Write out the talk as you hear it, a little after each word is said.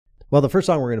Well, the first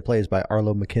song we're going to play is by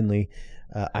Arlo McKinley.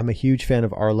 I'm a huge fan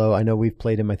of Arlo. I know we've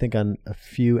played him, I think, on a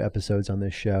few episodes on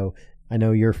this show. I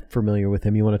know you're familiar with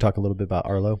him. You want to talk a little bit about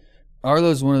Arlo?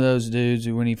 Arlo's one of those dudes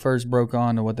who, when he first broke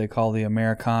on to what they call the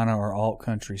Americana or alt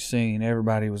country scene,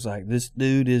 everybody was like, this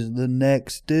dude is the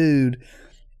next dude.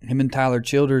 Him and Tyler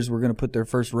Childers were going to put their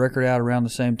first record out around the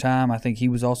same time. I think he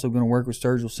was also going to work with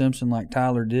Sturgill Simpson like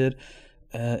Tyler did.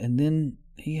 And then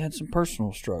he had some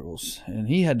personal struggles, and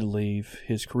he had to leave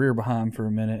his career behind for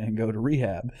a minute and go to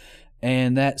rehab.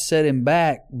 And that set him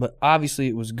back, but obviously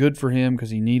it was good for him because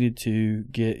he needed to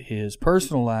get his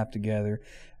personal life together.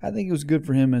 I think it was good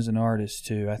for him as an artist,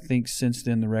 too. I think since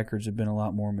then the records have been a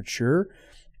lot more mature,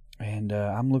 and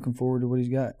I'm looking forward to what he's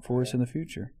got for us in the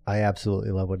future. I absolutely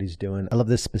love what he's doing. I love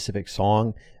this specific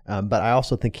song, but I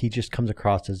also think he just comes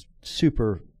across as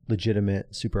super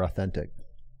legitimate, super authentic.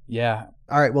 Yeah.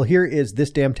 All right, well, here is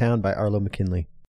This Damn Town by Arlo McKinley.